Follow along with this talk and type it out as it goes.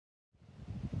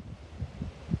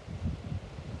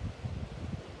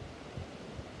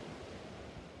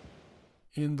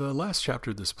In the last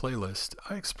chapter of this playlist,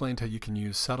 I explained how you can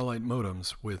use satellite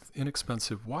modems with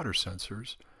inexpensive water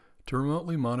sensors to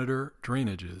remotely monitor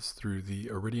drainages through the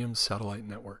Iridium satellite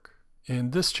network.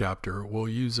 In this chapter, we'll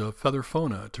use a Feather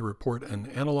FONA to report an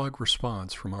analog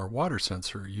response from our water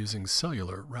sensor using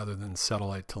cellular rather than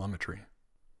satellite telemetry.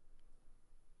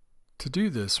 To do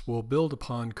this, we'll build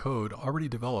upon code already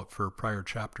developed for prior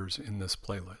chapters in this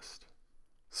playlist.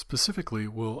 Specifically,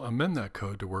 we'll amend that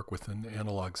code to work with an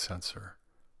analog sensor.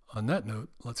 On that note,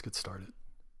 let's get started.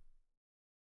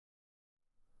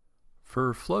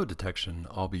 For flow detection,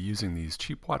 I'll be using these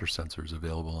cheap water sensors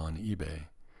available on eBay.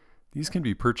 These can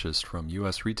be purchased from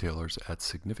US retailers at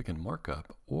significant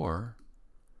markup, or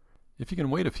if you can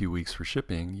wait a few weeks for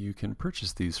shipping, you can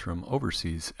purchase these from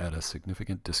overseas at a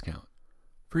significant discount.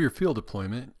 For your field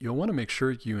deployment, you'll want to make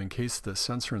sure you encase the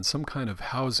sensor in some kind of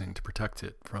housing to protect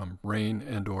it from rain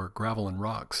and/or gravel and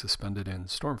rock suspended in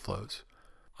storm flows.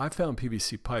 I've found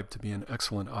PVC pipe to be an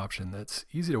excellent option that's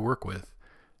easy to work with,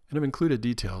 and I've included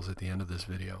details at the end of this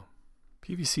video.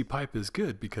 PVC pipe is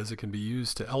good because it can be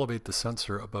used to elevate the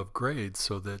sensor above grade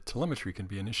so that telemetry can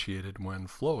be initiated when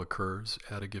flow occurs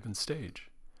at a given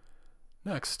stage.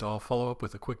 Next, I'll follow up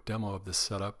with a quick demo of this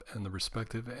setup and the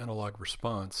respective analog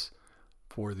response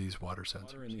for these water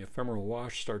sensors. Water in the ephemeral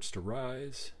wash starts to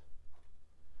rise,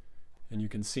 and you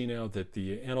can see now that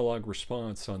the analog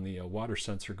response on the water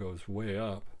sensor goes way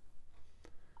up.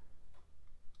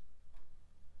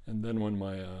 And then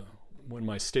when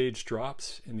my stage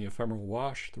drops in the ephemeral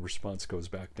wash, the response goes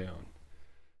back down.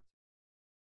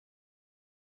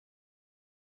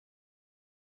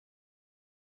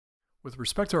 With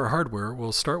respect to our hardware,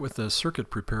 we'll start with the circuit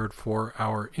prepared for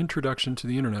our Introduction to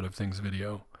the Internet of Things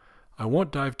video. I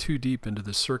won't dive too deep into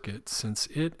this circuit since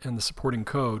it and the supporting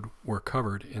code were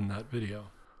covered in that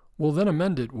video. We'll then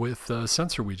amend it with the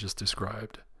sensor we just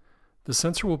described. The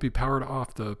sensor will be powered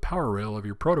off the power rail of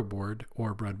your protoboard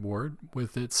or breadboard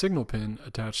with its signal pin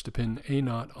attached to pin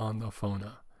A0 on the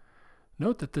FONA.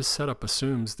 Note that this setup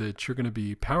assumes that you're going to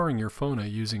be powering your FONA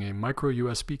using a micro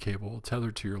USB cable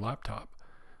tethered to your laptop.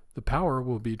 The power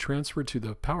will be transferred to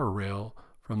the power rail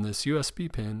from this USB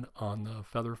pin on the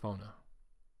Feather FONA.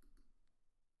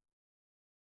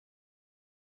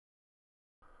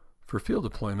 For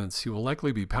field deployments, you will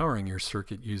likely be powering your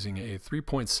circuit using a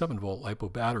 3.7 volt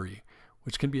LiPo battery,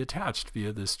 which can be attached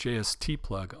via this JST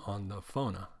plug on the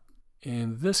FONA.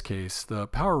 In this case, the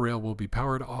power rail will be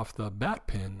powered off the BAT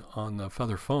pin on the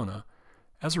Feather FONA.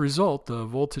 As a result, the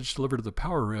voltage delivered to the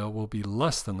power rail will be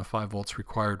less than the 5 volts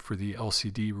required for the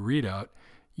LCD readout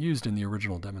used in the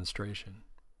original demonstration.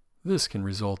 This can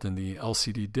result in the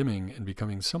LCD dimming and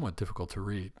becoming somewhat difficult to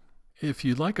read. If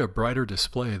you'd like a brighter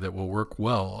display that will work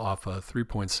well off a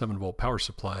 3.7 volt power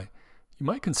supply, you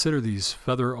might consider these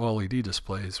Feather OLED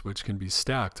displays, which can be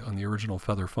stacked on the original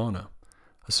Feather FONA,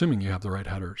 assuming you have the right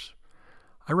headers.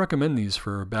 I recommend these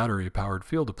for battery-powered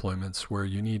field deployments where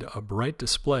you need a bright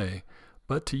display,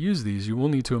 but to use these you will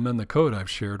need to amend the code I've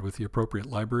shared with the appropriate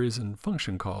libraries and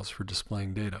function calls for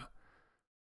displaying data.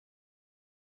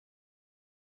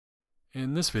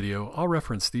 In this video, I'll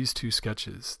reference these two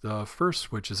sketches, the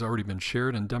first which has already been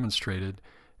shared and demonstrated,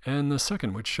 and the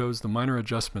second which shows the minor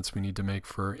adjustments we need to make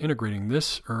for integrating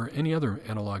this or any other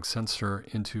analog sensor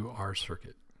into our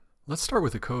circuit. Let's start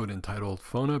with a code entitled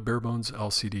FONA Barebones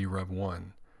LCD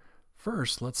Rev1.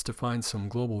 First, let's define some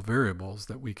global variables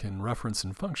that we can reference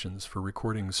in functions for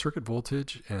recording circuit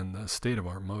voltage and the state of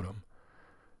our modem.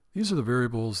 These are the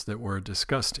variables that were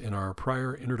discussed in our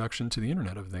prior Introduction to the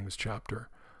Internet of Things chapter.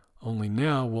 Only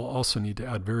now we'll also need to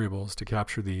add variables to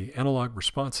capture the analog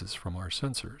responses from our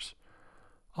sensors.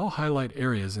 I'll highlight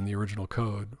areas in the original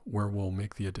code where we'll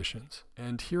make the additions.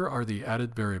 And here are the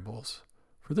added variables.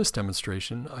 For this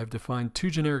demonstration, I've defined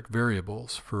two generic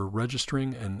variables for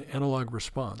registering an analog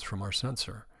response from our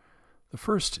sensor. The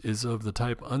first is of the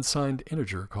type unsigned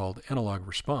integer called analog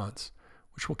response,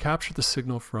 which will capture the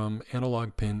signal from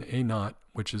analog pin A0,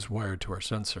 which is wired to our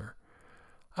sensor.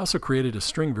 I also created a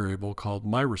string variable called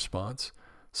myResponse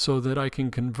so that I can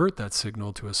convert that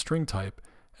signal to a string type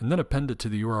and then append it to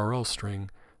the URL string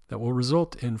that will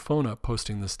result in FONA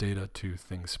posting this data to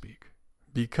ThingSpeak.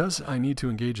 Because I need to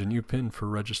engage a new pin for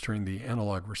registering the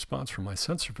analog response from my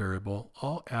sensor variable,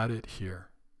 I'll add it here.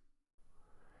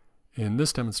 In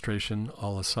this demonstration,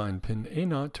 I'll assign pin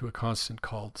A0 to a constant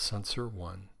called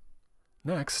sensor1.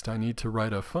 Next, I need to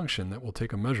write a function that will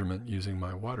take a measurement using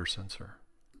my water sensor.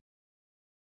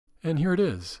 And here it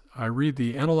is. I read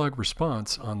the analog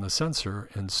response on the sensor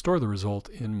and store the result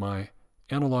in my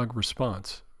analog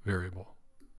response variable.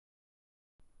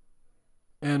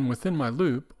 And within my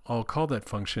loop, I'll call that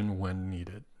function when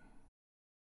needed.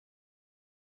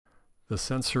 The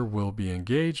sensor will be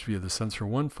engaged via the Sensor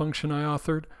 1 function I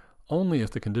authored only if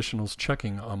the conditionals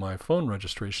checking on my phone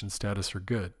registration status are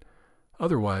good.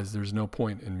 Otherwise, there's no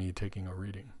point in me taking a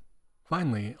reading.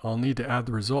 Finally, I'll need to add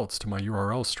the results to my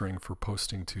URL string for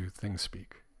posting to ThingSpeak.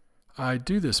 I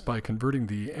do this by converting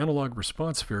the analog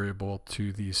response variable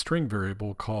to the string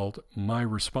variable called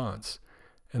myResponse,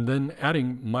 and then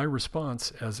adding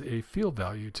myResponse as a field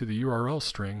value to the URL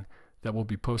string that will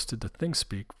be posted to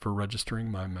ThingSpeak for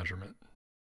registering my measurement.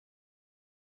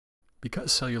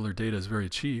 Because cellular data is very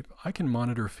cheap, I can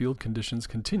monitor field conditions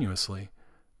continuously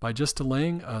by just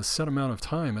delaying a set amount of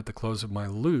time at the close of my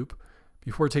loop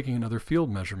before taking another field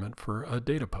measurement for a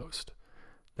data post.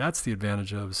 That's the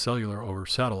advantage of cellular over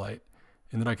satellite,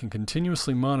 in that I can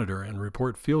continuously monitor and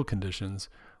report field conditions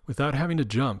without having to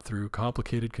jump through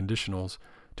complicated conditionals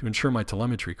to ensure my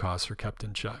telemetry costs are kept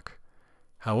in check.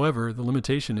 However, the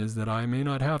limitation is that I may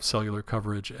not have cellular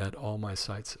coverage at all my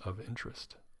sites of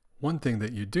interest. One thing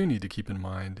that you do need to keep in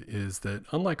mind is that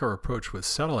unlike our approach with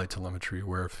satellite telemetry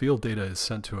where field data is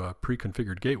sent to a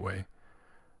pre-configured gateway,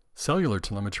 cellular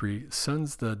telemetry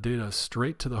sends the data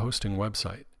straight to the hosting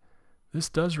website. This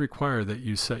does require that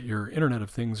you set your Internet of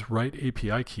Things right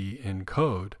API key in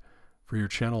code for your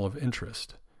channel of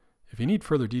interest. If you need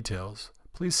further details,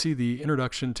 please see the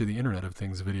Introduction to the Internet of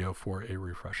Things video for a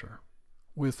refresher.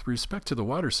 With respect to the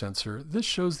water sensor, this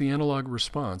shows the analog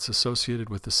response associated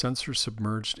with the sensor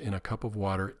submerged in a cup of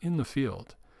water in the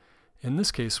field. In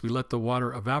this case, we let the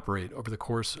water evaporate over the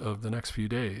course of the next few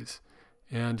days.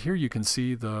 And here you can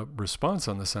see the response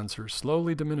on the sensor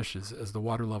slowly diminishes as the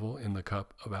water level in the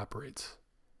cup evaporates.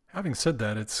 Having said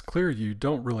that, it's clear you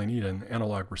don't really need an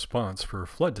analog response for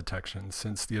flood detection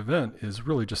since the event is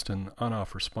really just an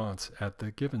on-off response at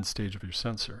the given stage of your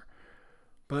sensor.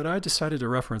 But I decided to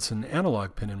reference an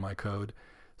analog pin in my code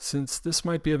since this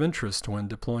might be of interest when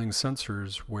deploying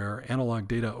sensors where analog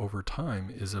data over time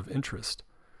is of interest.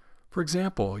 For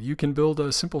example, you can build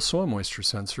a simple soil moisture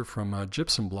sensor from a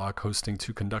gypsum block hosting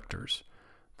two conductors.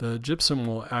 The gypsum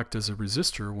will act as a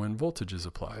resistor when voltage is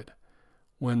applied.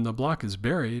 When the block is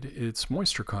buried, its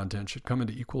moisture content should come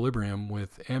into equilibrium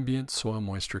with ambient soil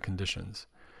moisture conditions.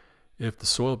 If the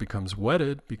soil becomes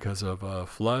wetted because of a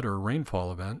flood or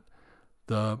rainfall event,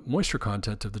 the moisture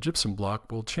content of the gypsum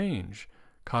block will change,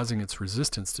 causing its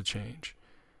resistance to change.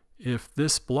 If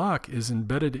this block is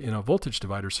embedded in a voltage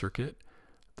divider circuit,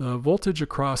 the voltage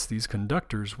across these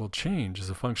conductors will change as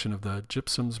a function of the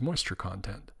gypsum's moisture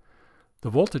content.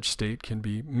 The voltage state can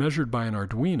be measured by an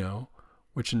Arduino,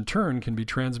 which in turn can be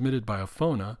transmitted by a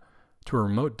FONA to a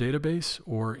remote database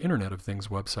or Internet of Things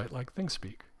website like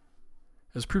ThingSpeak.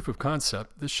 As proof of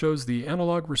concept, this shows the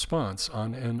analog response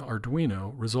on an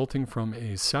Arduino resulting from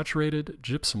a saturated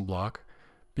gypsum block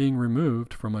being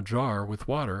removed from a jar with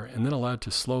water and then allowed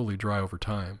to slowly dry over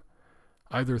time.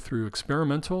 Either through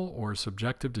experimental or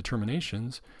subjective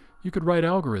determinations, you could write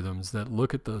algorithms that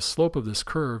look at the slope of this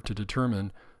curve to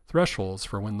determine thresholds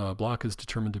for when the block is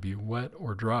determined to be wet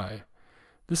or dry.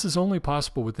 This is only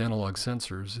possible with analog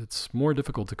sensors. It's more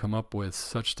difficult to come up with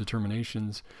such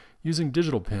determinations using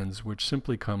digital pins which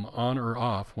simply come on or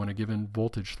off when a given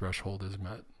voltage threshold is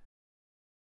met.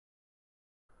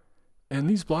 And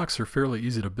these blocks are fairly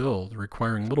easy to build,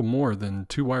 requiring little more than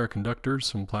 2-wire conductors,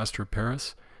 some plaster of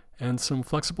Paris, and some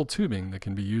flexible tubing that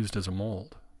can be used as a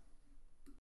mold.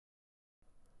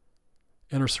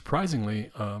 And are surprisingly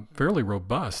fairly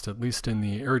robust, at least in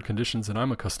the arid conditions that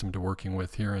I'm accustomed to working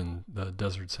with here in the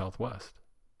desert Southwest.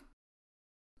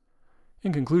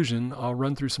 In conclusion, I'll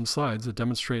run through some slides that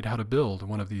demonstrate how to build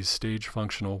one of these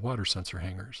stage-functional water sensor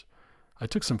hangers. I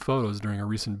took some photos during a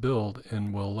recent build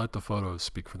and will let the photos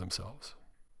speak for themselves.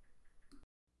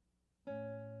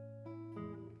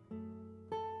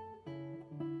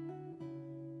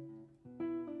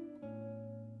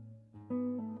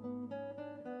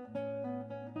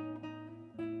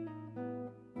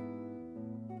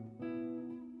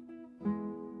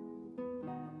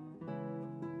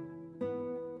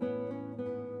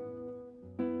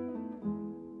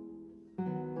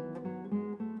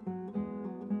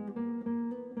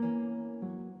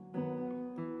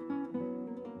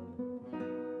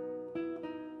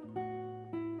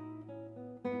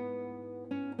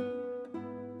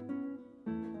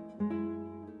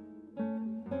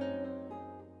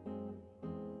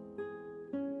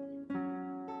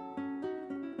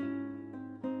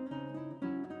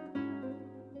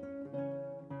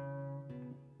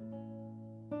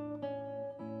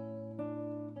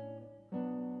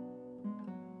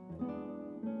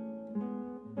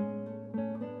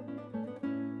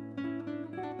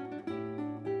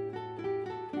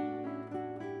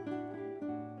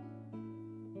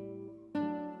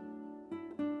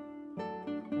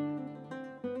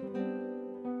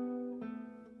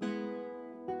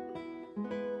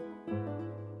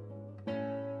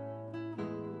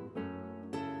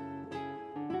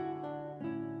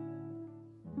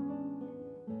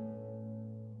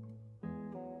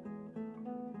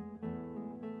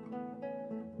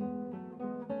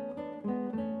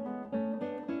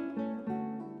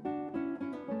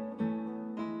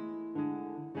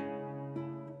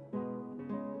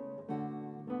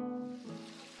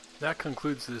 That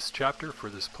concludes this chapter for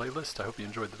this playlist. I hope you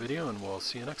enjoyed the video, and we'll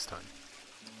see you next time.